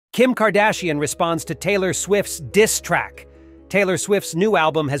Kim Kardashian responds to Taylor Swift's diss track. Taylor Swift's new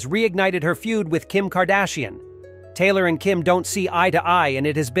album has reignited her feud with Kim Kardashian. Taylor and Kim don't see eye to eye, and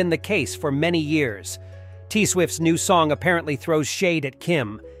it has been the case for many years. T-Swift's new song apparently throws shade at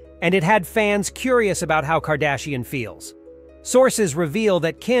Kim, and it had fans curious about how Kardashian feels. Sources reveal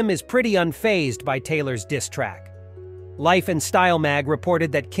that Kim is pretty unfazed by Taylor's diss track. Life and Style mag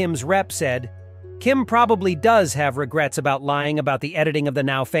reported that Kim's rep said, "Kim probably does have regrets about lying about the editing of the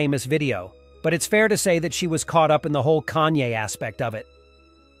now famous video, but it's fair to say that she was caught up in the whole Kanye aspect of it.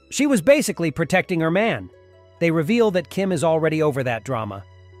 She was basically protecting her man." They reveal that Kim is already over that drama.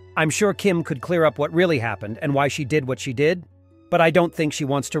 I'm sure Kim could clear up what really happened and why she did what she did, but I don't think she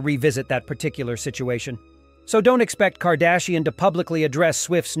wants to revisit that particular situation. So don't expect Kardashian to publicly address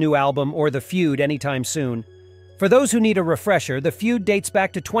Swift's new album or the Feud anytime soon. For those who need a refresher, the Feud dates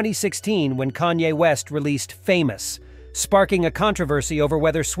back to 2016 when Kanye West released Famous, sparking a controversy over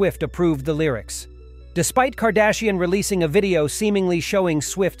whether Swift approved the lyrics. Despite Kardashian releasing a video seemingly showing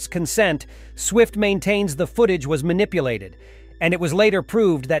Swift's consent, Swift maintains the footage was manipulated, and it was later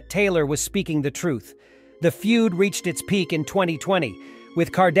proved that Taylor was speaking the truth. The Feud reached its peak in 2020,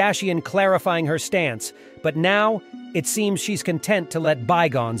 with Kardashian clarifying her stance, but now it seems she's content to let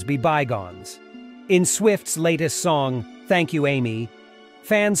bygones be bygones. In Swift's latest song, Thank You Amy,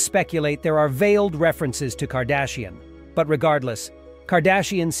 fans speculate there are veiled references to Kardashian. But regardless,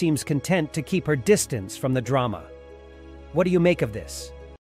 Kardashian seems content to keep her distance from the drama. What do you make of this?